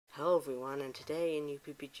everyone, and today in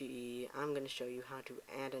UPBGE I'm going to show you how to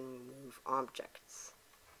add and remove objects.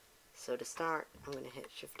 So to start, I'm going to hit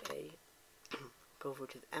Shift A, go over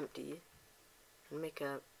to the empty, and make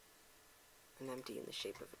an empty in the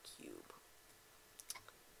shape of a cube.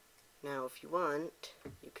 Now if you want,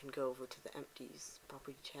 you can go over to the empties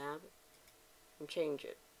property tab and change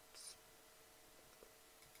it,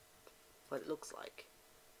 what it looks like.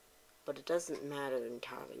 But it doesn't matter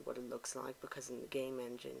entirely what it looks like, because in the game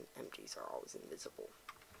engine, empties are always invisible.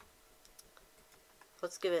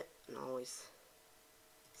 Let's give it an always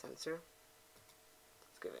sensor.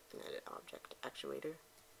 Let's give it an edit object actuator.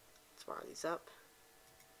 Let's fire these up.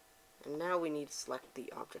 And now we need to select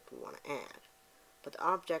the object we want to add. But the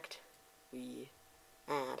object we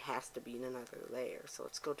add has to be in another layer. So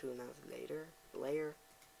let's go to another layer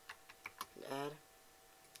and add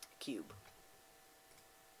a cube.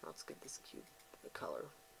 Let's give this cube a color,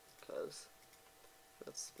 because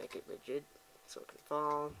let's make it rigid so it can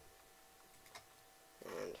fall.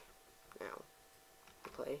 And now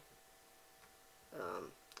play.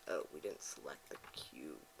 Oh, we didn't select the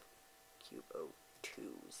cube. Cube 02,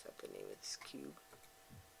 is that the name of this cube?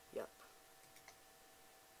 Yep.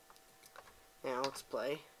 Now let's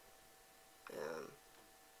play.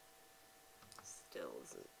 Still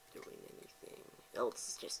isn't doing anything. Oh,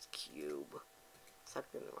 it's just cube.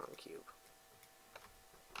 Sucked in the wrong cube.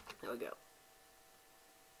 There we go.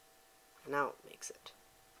 And now it makes it.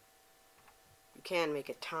 You can make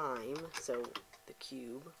a time, so the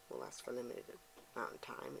cube will last for a limited amount of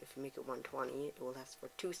time. If you make it 120, it will last for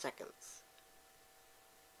 2 seconds.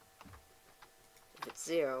 If it's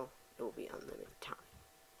 0, it will be unlimited time.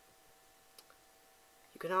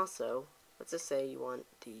 You can also, let's just say you want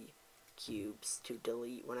the cubes to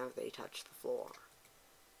delete whenever they touch the floor.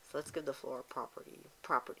 So let's give the floor a property.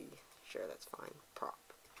 Sure, that's fine. Prop.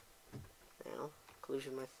 Now,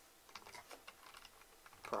 collision with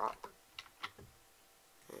prop.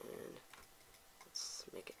 And let's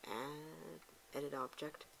make it edit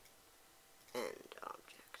object, end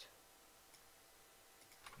object.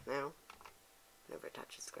 Now, whenever it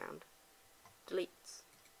touches the ground, deletes.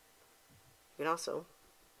 You can also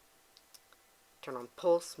turn on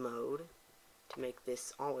pulse mode to make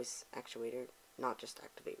this always actuator not just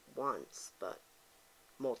activate once, but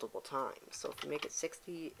multiple times. So if you make it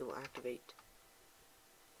 60, it will activate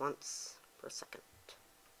once per second.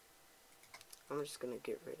 I'm just going to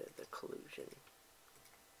get rid of the collision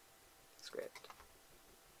script.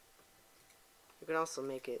 You can also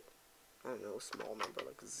make it, I don't know, a small number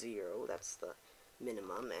like 0. That's the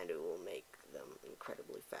minimum, and it will make them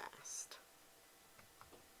incredibly fast.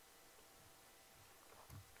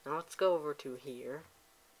 Now let's go over to here.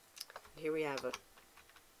 Here we have a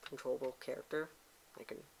controllable character. I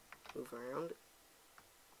can move around.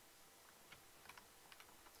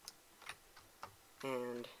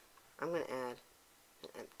 And I'm going to add an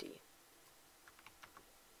empty.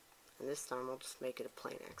 And this time I'll just make it a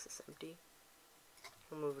plain axis empty.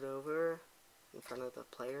 I'll move it over in front of the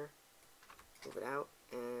player, move it out,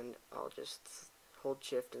 and I'll just hold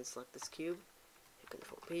shift and select this cube, hit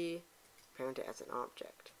Control P, parent it as an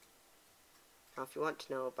object. Now if you want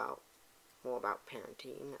to know more about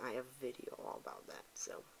parenting, I have a video all about that.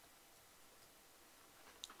 So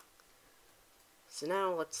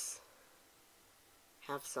now let's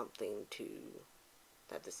have something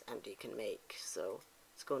that this empty can make. So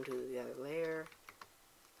let's go into the other layer.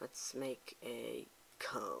 Let's make a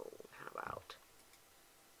cone. How about?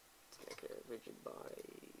 Let's make it a rigid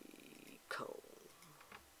body cone.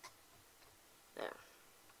 There.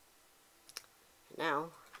 And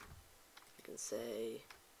now you can say,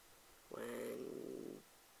 when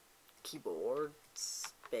keyboard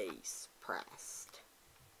space pressed,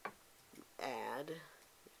 you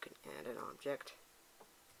can add an object,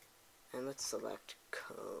 and let's select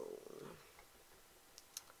cone.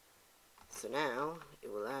 So now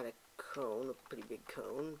it will add a cone, a pretty big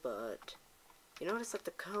cone, but you notice that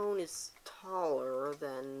the cone is taller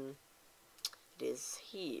than it is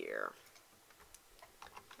here,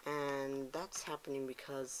 and that's happening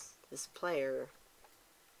because this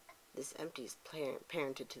empty is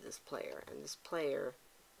parented to this player, and this player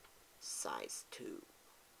is size 2.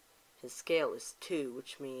 His scale is 2,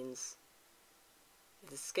 which means if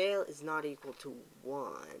the scale is not equal to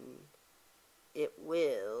 1, it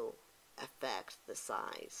will affect the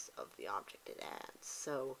size of the object it adds.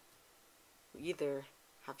 So we either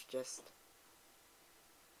have to just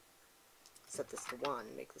set this to 1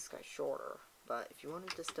 and make this guy shorter, but if you want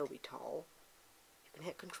it to still be tall, you can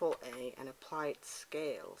hit Control A and apply its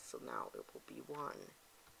scale, so now it will be 1.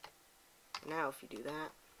 Now if you do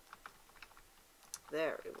that,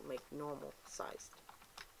 there, it will make normal sized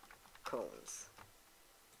cones.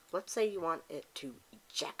 Let's say you want it to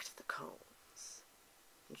eject the cones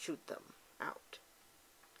and shoot them out.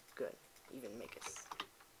 Good. Even make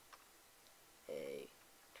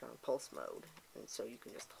turn on pulse mode, and so you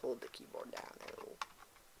can just hold the keyboard down and it will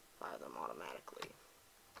fire them automatically.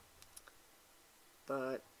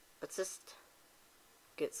 But let's just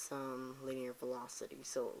get some linear velocity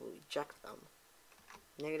so it will eject them.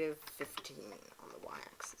 -15 on the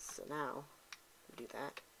y-axis. So now do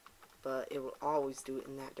that, but it will always do it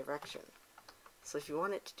in that direction. So if you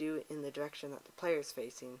want it to do it in the direction that the player is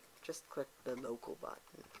facing, just click the local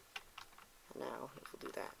button. And now it will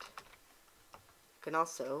do that. You can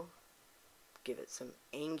also give it some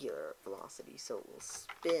angular velocity so it will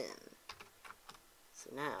spin.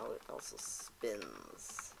 So now it also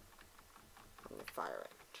spins when you fire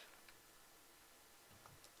it.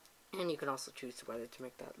 And you can also choose whether to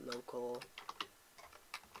make that local.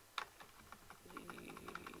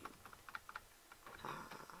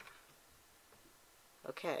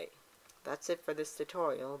 Okay, that's it for this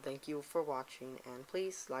tutorial. Thank you for watching, and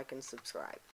please like and subscribe.